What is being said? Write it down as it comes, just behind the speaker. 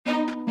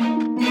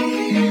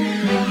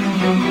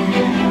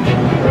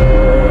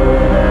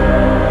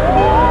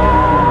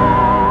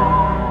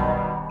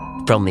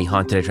From the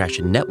Haunted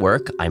Attraction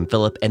Network, I'm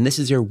Philip, and this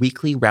is your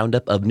weekly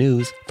roundup of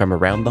news from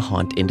around the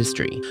haunt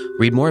industry.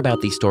 Read more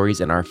about these stories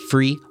in our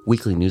free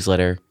weekly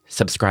newsletter.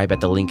 Subscribe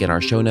at the link in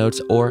our show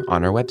notes or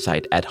on our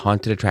website at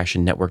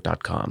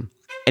hauntedattractionnetwork.com.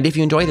 And if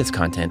you enjoy this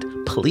content,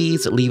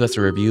 please leave us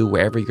a review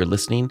wherever you're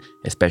listening,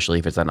 especially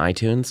if it's on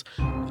iTunes.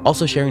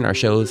 Also, sharing our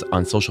shows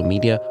on social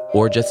media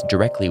or just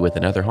directly with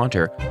another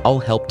haunter all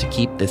help to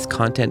keep this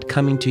content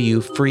coming to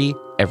you free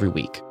every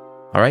week.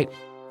 All right,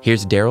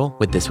 here's Daryl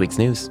with this week's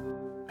news.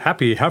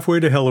 Happy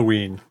halfway to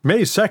Halloween.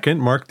 May 2nd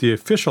marked the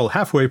official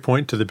halfway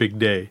point to the big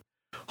day.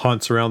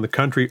 Haunts around the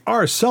country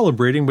are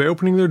celebrating by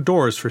opening their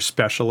doors for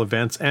special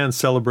events and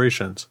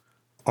celebrations.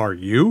 Are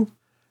you?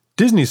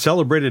 Disney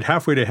celebrated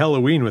halfway to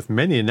Halloween with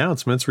many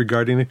announcements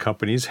regarding the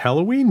company's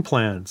Halloween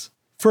plans.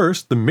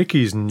 First, the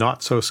Mickey's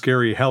Not So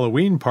Scary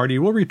Halloween Party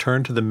will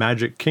return to the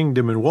Magic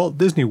Kingdom in Walt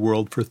Disney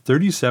World for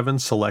 37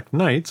 select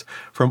nights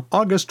from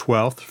August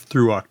 12th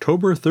through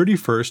October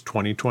 31st,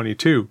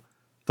 2022.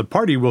 The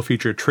party will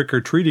feature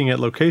trick-or-treating at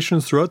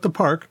locations throughout the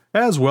park,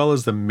 as well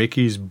as the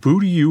Mickey's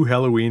Boo-to-You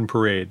Halloween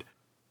Parade.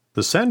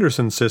 The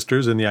Sanderson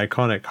sisters in the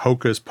iconic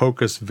Hocus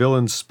Pocus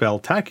Villains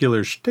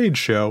Spelltacular stage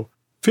show,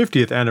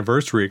 50th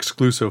anniversary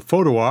exclusive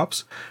photo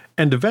ops,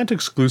 and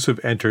event-exclusive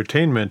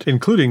entertainment,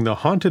 including the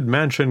Haunted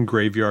Mansion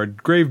Graveyard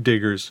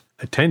Gravediggers.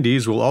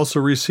 Attendees will also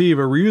receive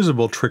a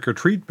reusable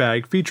trick-or-treat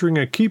bag featuring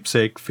a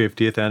keepsake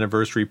 50th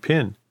anniversary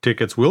pin.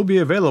 Tickets will be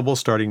available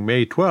starting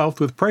May 12th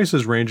with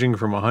prices ranging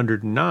from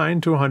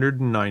 $109 to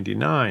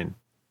 $199.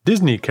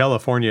 Disney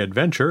California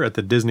Adventure at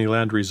the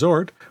Disneyland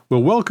Resort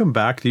will welcome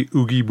back the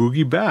Oogie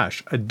Boogie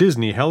Bash, a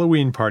Disney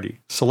Halloween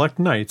party, select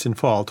nights in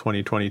fall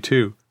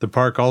 2022. The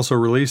park also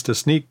released a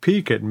sneak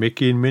peek at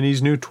Mickey and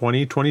Minnie's new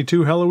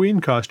 2022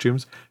 Halloween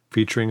costumes,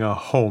 featuring a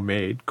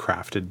homemade,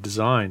 crafted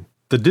design.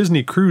 The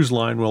Disney Cruise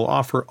Line will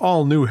offer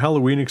all new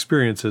Halloween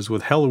experiences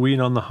with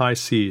Halloween on the High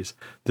Seas.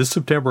 This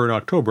September and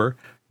October,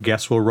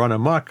 guests will run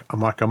amok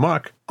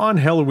on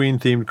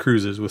Halloween-themed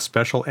cruises with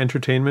special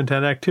entertainment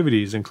and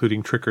activities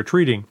including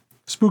trick-or-treating,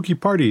 spooky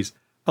parties,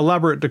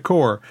 elaborate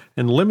decor,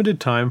 and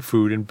limited-time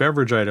food and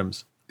beverage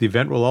items. The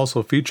event will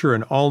also feature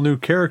an all-new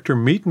character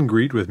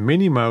meet-and-greet with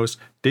Minnie Mouse,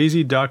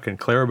 Daisy Duck, and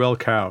Clarabelle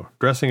Cow,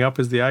 dressing up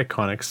as the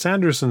iconic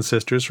Sanderson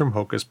sisters from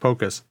Hocus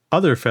Pocus.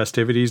 Other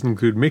festivities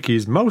include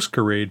Mickey's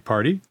Mouse-Carade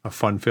Party, a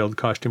fun-filled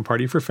costume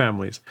party for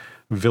families,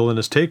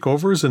 villainous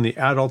takeovers in the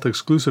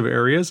adult-exclusive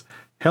areas,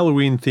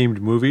 Halloween-themed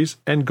movies,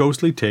 and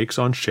ghostly takes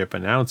on ship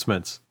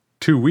announcements.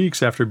 2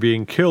 weeks after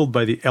being killed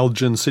by the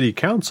Elgin City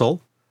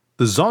Council,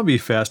 the Zombie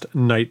Fest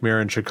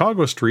Nightmare in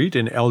Chicago Street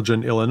in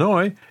Elgin,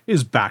 Illinois,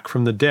 is back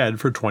from the dead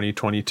for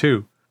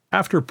 2022.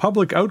 After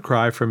public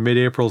outcry from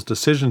mid-April's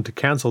decision to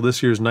cancel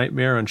this year's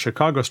Nightmare on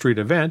Chicago Street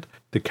event,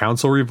 the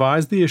council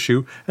revised the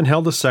issue and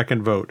held a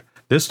second vote.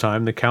 This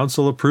time, the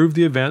council approved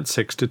the event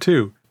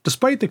 6-2.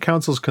 Despite the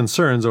council's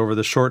concerns over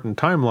the shortened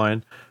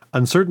timeline,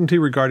 uncertainty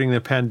regarding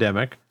the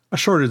pandemic, a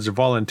shortage of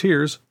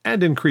volunteers,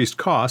 and increased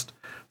cost,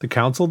 the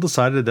council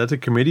decided that the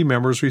committee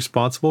members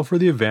responsible for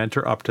the event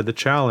are up to the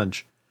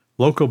challenge.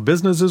 Local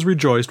businesses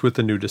rejoiced with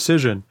the new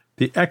decision.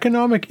 The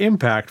economic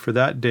impact for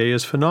that day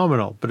is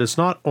phenomenal, but it's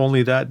not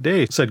only that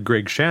day, said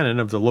Greg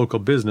Shannon of the local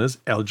business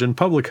Elgin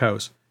Public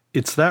House.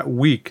 It's that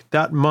week,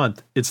 that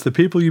month. It's the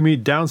people you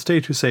meet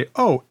downstate who say,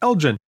 "Oh,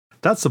 Elgin,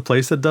 that's the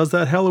place that does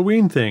that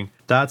Halloween thing."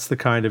 That's the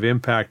kind of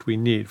impact we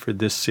need for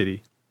this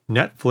city.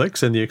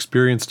 Netflix and the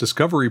experience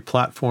discovery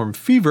platform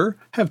Fever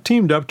have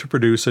teamed up to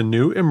produce a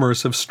new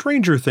immersive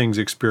Stranger Things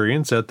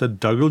experience at the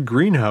Duggal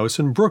Greenhouse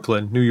in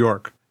Brooklyn, New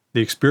York. The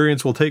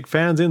experience will take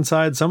fans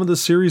inside some of the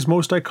series'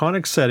 most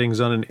iconic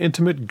settings on an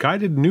intimate,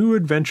 guided new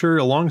adventure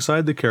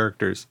alongside the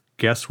characters.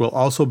 Guests will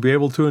also be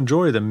able to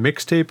enjoy the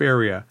mixtape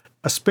area,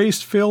 a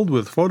space filled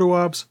with photo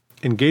ops,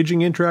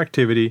 engaging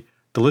interactivity,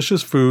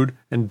 delicious food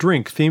and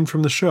drink themed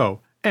from the show,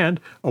 and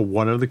a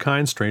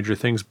one-of-the-kind Stranger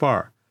Things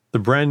bar. The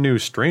brand new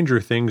Stranger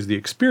Things The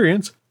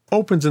Experience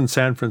opens in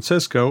San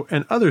Francisco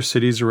and other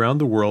cities around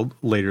the world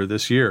later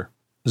this year.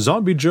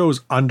 Zombie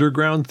Joe's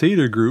Underground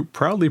Theater Group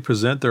proudly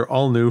present their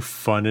all-new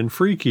fun and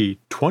freaky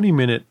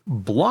 20-minute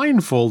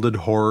blindfolded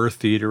horror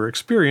theater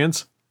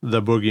experience,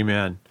 The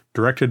Boogeyman.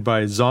 Directed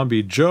by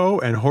Zombie Joe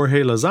and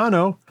Jorge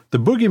Lozano, The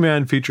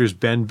Boogeyman features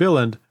Ben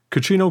Billand,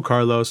 Cucino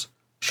Carlos,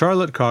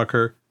 Charlotte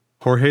Cocker,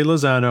 Jorge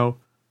Lozano,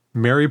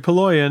 Mary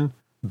Paloyan,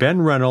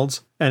 Ben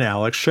Reynolds, and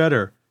Alex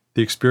Shetter.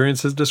 The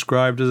experience is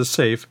described as a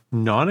safe,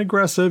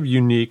 non-aggressive,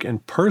 unique,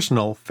 and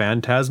personal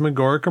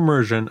phantasmagoric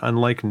immersion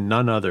unlike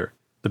none other.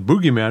 The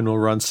Boogeyman will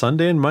run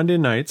Sunday and Monday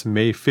nights,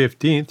 May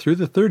 15th through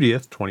the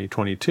 30th,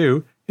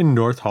 2022, in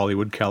North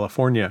Hollywood,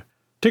 California.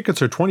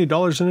 Tickets are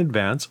 $20 in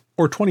advance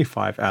or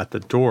 $25 at the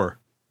door.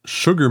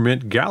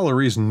 Sugarmint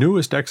Gallery's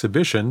newest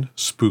exhibition,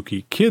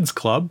 Spooky Kids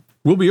Club,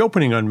 will be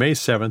opening on May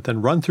 7th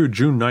and run through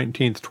June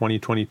 19th,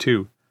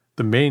 2022.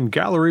 The main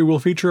gallery will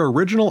feature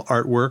original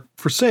artwork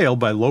for sale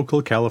by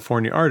local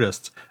California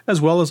artists, as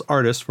well as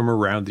artists from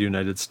around the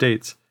United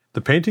States.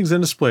 The paintings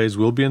and displays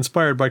will be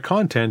inspired by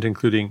content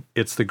including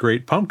It's the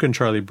Great Pumpkin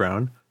Charlie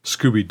Brown,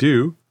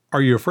 Scooby-Doo,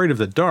 Are You Afraid of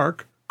the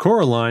Dark,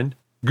 Coraline,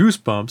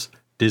 Goosebumps,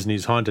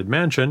 Disney's Haunted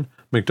Mansion,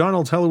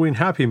 McDonald's Halloween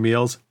Happy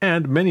Meals,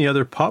 and many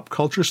other pop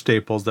culture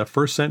staples that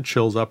first sent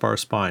chills up our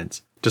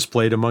spines.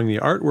 Displayed among the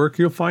artwork,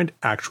 you'll find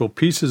actual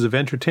pieces of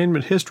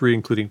entertainment history,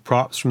 including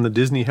props from the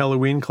Disney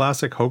Halloween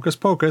classic Hocus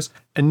Pocus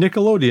and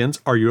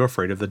Nickelodeon's Are You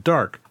Afraid of the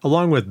Dark,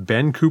 along with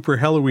Ben Cooper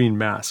Halloween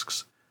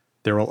masks.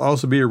 There will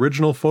also be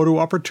original photo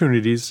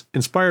opportunities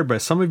inspired by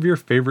some of your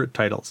favorite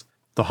titles.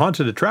 The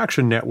Haunted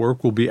Attraction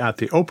Network will be at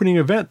the opening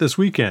event this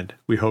weekend.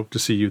 We hope to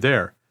see you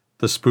there.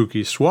 The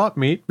Spooky Swap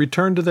Meet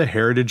returned to the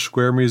Heritage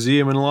Square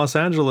Museum in Los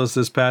Angeles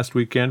this past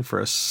weekend for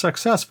a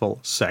successful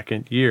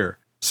second year.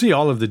 See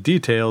all of the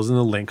details in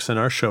the links in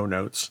our show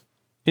notes.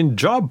 In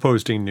job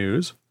posting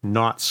news,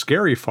 Not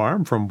Scary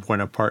Farm from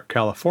Buena Park,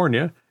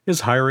 California,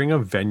 is hiring a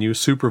venue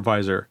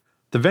supervisor.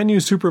 The venue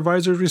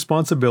supervisor's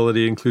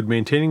responsibility include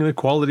maintaining the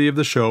quality of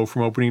the show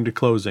from opening to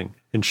closing,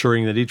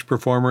 ensuring that each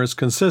performer is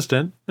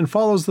consistent and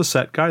follows the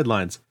set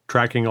guidelines,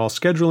 tracking all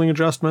scheduling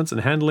adjustments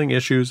and handling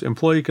issues,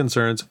 employee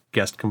concerns,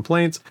 guest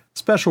complaints,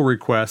 special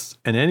requests,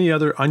 and any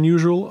other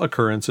unusual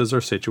occurrences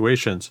or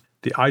situations.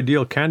 The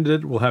ideal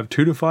candidate will have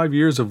 2 to 5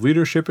 years of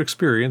leadership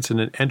experience in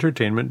an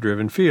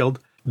entertainment-driven field,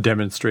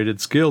 demonstrated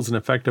skills in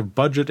effective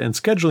budget and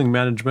scheduling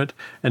management,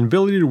 and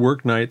ability to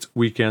work nights,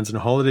 weekends, and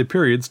holiday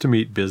periods to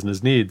meet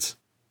business needs.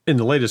 In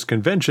the latest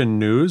convention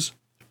news,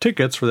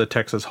 tickets for the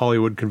Texas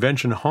Hollywood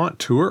Convention Haunt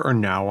Tour are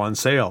now on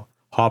sale.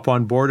 Hop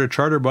on board a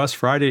charter bus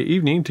Friday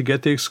evening to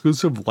get the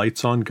exclusive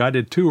lights-on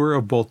guided tour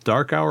of both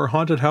Dark Hour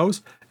Haunted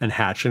House and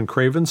Hatch and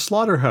Craven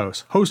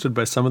Slaughterhouse, hosted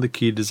by some of the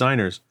key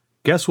designers.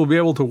 Guests will be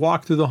able to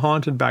walk through the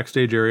haunt and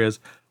backstage areas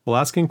while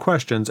asking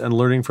questions and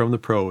learning from the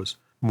pros.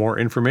 More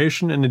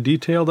information and a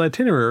detailed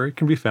itinerary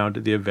can be found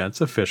at the event's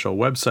official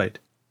website.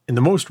 In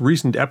the most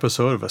recent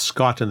episode of A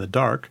Scott in the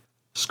Dark,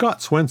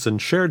 Scott Swenson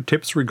shared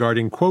tips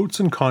regarding quotes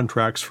and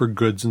contracts for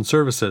goods and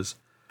services.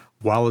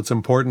 While it's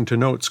important to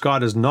note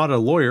Scott is not a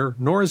lawyer,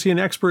 nor is he an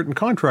expert in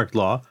contract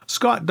law,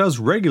 Scott does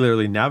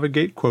regularly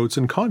navigate quotes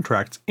and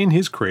contracts in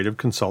his creative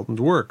consultant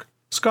work.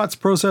 Scott's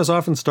process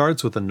often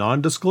starts with a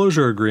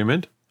non-disclosure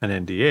agreement, an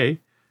NDA,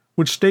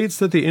 which states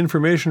that the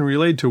information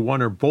relayed to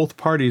one or both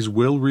parties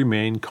will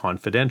remain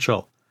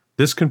confidential.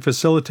 This can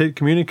facilitate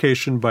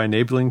communication by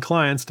enabling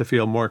clients to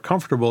feel more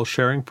comfortable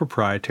sharing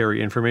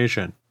proprietary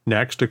information.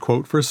 Next, a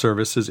quote for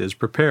services is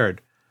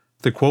prepared.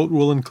 The quote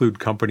will include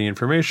company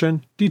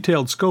information,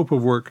 detailed scope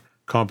of work,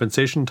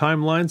 compensation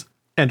timelines,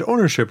 and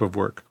ownership of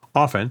work.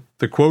 Often,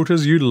 the quote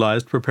is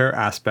utilized to prepare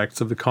aspects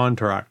of the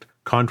contract.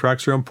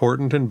 Contracts are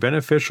important and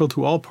beneficial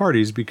to all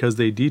parties because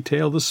they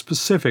detail the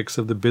specifics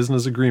of the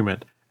business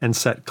agreement and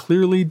set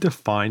clearly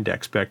defined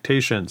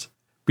expectations.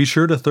 Be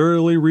sure to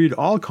thoroughly read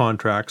all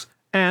contracts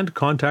and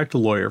contact a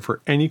lawyer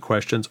for any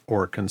questions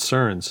or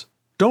concerns.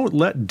 Don't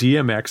let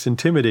DMX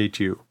intimidate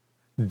you.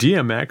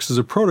 DMX is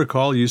a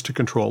protocol used to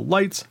control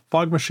lights,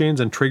 fog machines,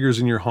 and triggers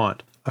in your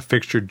haunt. A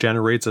fixture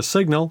generates a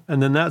signal,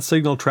 and then that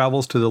signal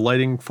travels to the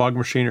lighting, fog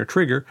machine, or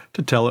trigger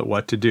to tell it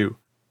what to do.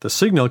 The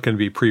signal can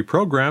be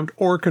pre-programmed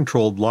or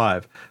controlled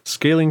live,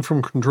 scaling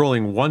from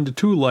controlling 1 to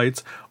 2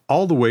 lights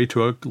all the way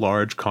to a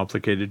large,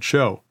 complicated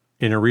show.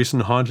 In a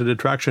recent Haunted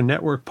Attraction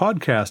Network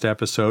podcast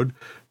episode,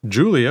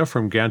 Julia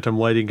from Gantom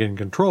Lighting and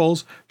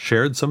Controls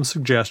shared some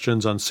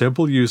suggestions on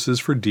simple uses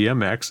for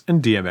DMX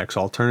and DMX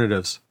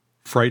alternatives.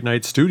 Fright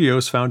Night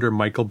Studios founder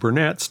Michael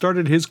Burnett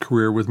started his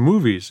career with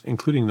movies,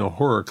 including the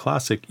horror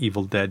classic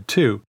Evil Dead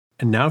 2,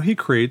 and now he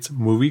creates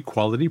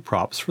movie-quality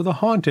props for the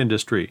haunt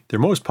industry. Their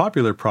most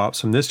popular props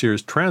from this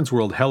year's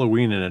Transworld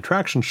Halloween and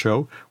Attraction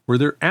Show were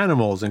their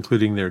animals,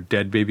 including their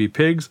dead baby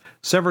pigs,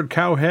 severed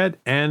cow head,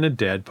 and a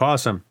dead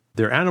possum.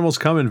 Their animals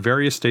come in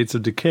various states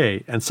of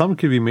decay, and some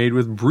can be made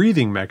with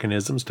breathing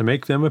mechanisms to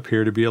make them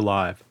appear to be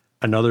alive.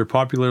 Another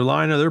popular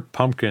line are their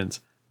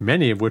pumpkins,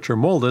 many of which are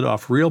molded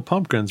off real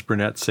pumpkins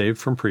Burnett saved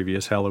from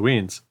previous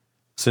Halloweens.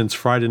 Since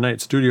Friday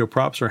Night Studio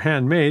props are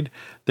handmade,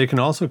 they can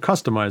also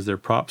customize their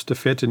props to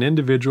fit an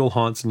individual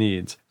haunt's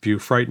needs. View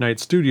Fright Night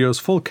Studios'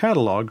 full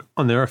catalog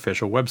on their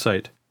official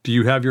website. Do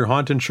you have your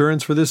haunt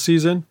insurance for this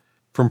season?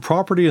 From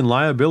property and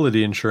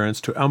liability insurance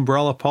to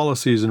umbrella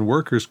policies and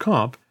workers'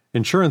 comp,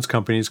 insurance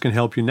companies can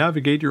help you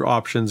navigate your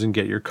options and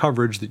get your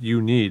coverage that you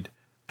need.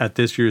 At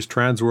this year's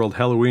Transworld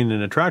Halloween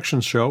and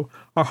Attractions Show,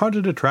 our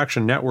Haunted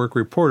Attraction Network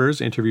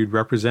reporters interviewed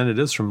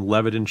representatives from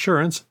Levitt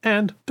Insurance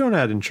and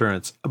Donat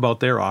Insurance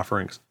about their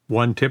offerings.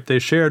 One tip they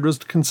shared was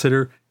to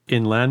consider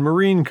inland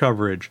marine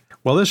coverage.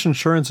 While this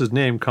insurance's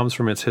name comes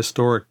from its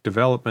historic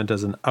development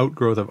as an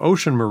outgrowth of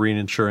ocean marine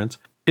insurance,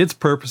 its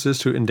purpose is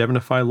to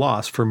indemnify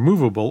loss for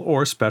movable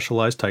or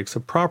specialized types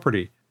of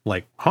property,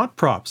 like haunt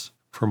props.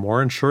 For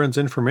more insurance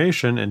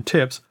information and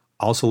tips,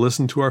 also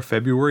listen to our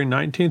February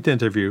 19th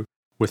interview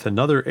with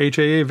another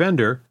HAA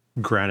vendor,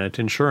 Granite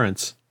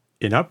Insurance.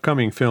 In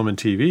upcoming film and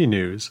TV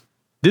news,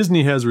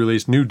 Disney has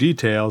released new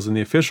details in the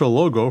official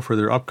logo for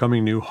their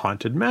upcoming new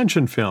Haunted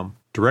Mansion film.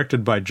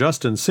 Directed by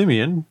Justin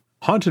Simien,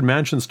 Haunted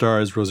Mansion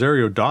stars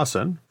Rosario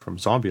Dawson, from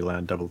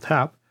Zombieland Double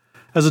Tap,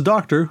 as a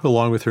doctor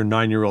along with her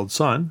 9-year-old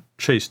son,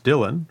 Chase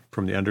Dillon,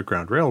 from the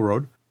Underground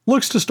Railroad,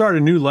 looks to start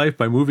a new life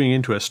by moving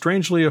into a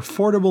strangely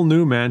affordable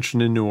new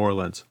mansion in New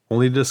Orleans,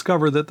 only to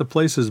discover that the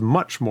place is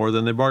much more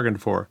than they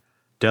bargained for.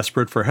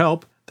 Desperate for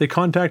help, they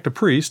contact a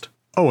priest,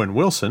 Owen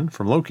Wilson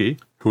from Loki,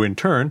 who in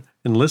turn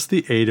enlists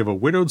the aid of a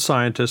widowed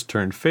scientist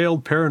turned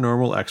failed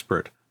paranormal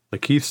expert,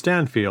 Lakeith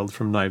Stanfield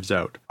from Knives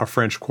Out, a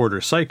French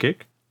Quarter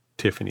psychic,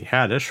 Tiffany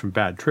Haddish from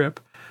Bad Trip,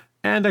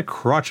 and a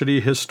crotchety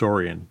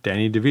historian,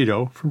 Danny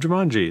DeVito from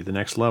Jumanji: The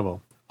Next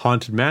Level.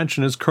 Haunted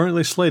Mansion is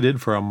currently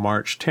slated for a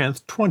March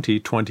 10th,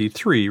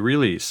 2023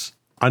 release.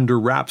 Under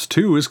Wraps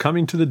 2 is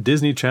coming to the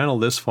Disney Channel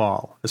this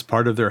fall. As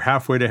part of their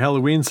Halfway to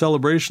Halloween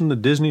celebration, the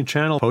Disney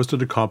Channel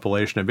posted a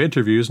compilation of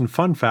interviews and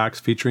fun facts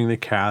featuring the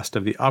cast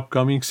of the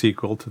upcoming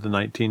sequel to the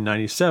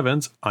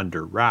 1997's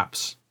Under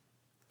Wraps.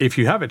 If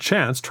you have a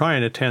chance, try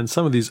and attend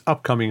some of these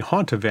upcoming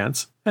Haunt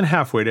events and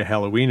Halfway to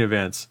Halloween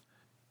events.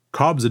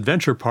 Cobb's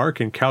Adventure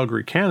Park in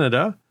Calgary,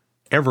 Canada,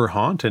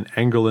 Everhaunt in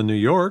Angola, New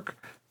York,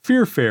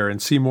 Fear Fair in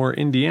Seymour,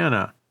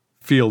 Indiana,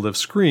 Field of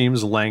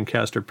Screams,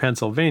 Lancaster,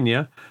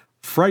 Pennsylvania,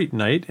 Fright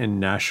Night in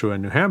Nashua,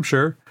 New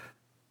Hampshire,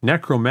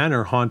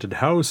 Necromanor Haunted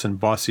House in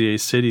Bossier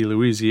City,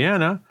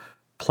 Louisiana,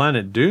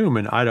 Planet Doom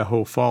in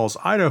Idaho Falls,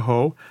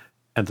 Idaho,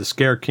 and the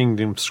Scare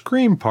Kingdom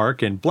Scream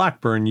Park in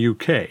Blackburn,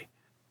 UK.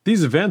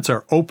 These events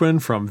are open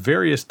from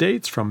various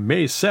dates from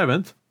May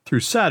 7th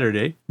through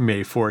Saturday,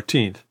 May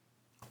 14th.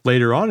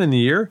 Later on in the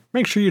year,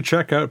 make sure you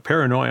check out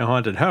Paranoia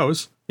Haunted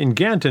House in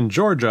Ganton,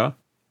 Georgia,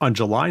 on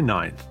July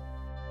 9th.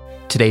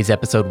 Today's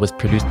episode was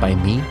produced by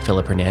me,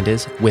 Philip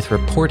Hernandez, with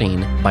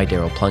reporting by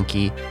Daryl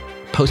Plunkey,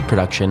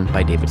 post-production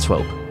by David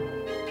Swope.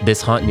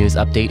 This Haunt News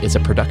Update is a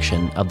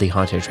production of the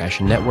Haunted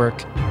Attraction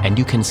Network, and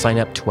you can sign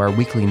up to our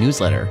weekly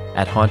newsletter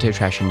at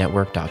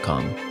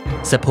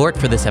hauntedattractionnetwork.com. Support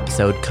for this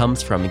episode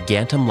comes from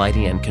Gantom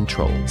Lighting and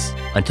Controls.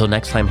 Until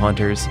next time,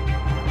 Haunters,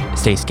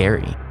 stay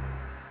scary.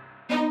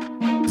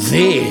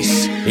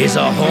 This is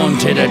a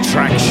Haunted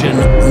Attraction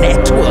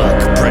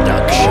Network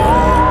production.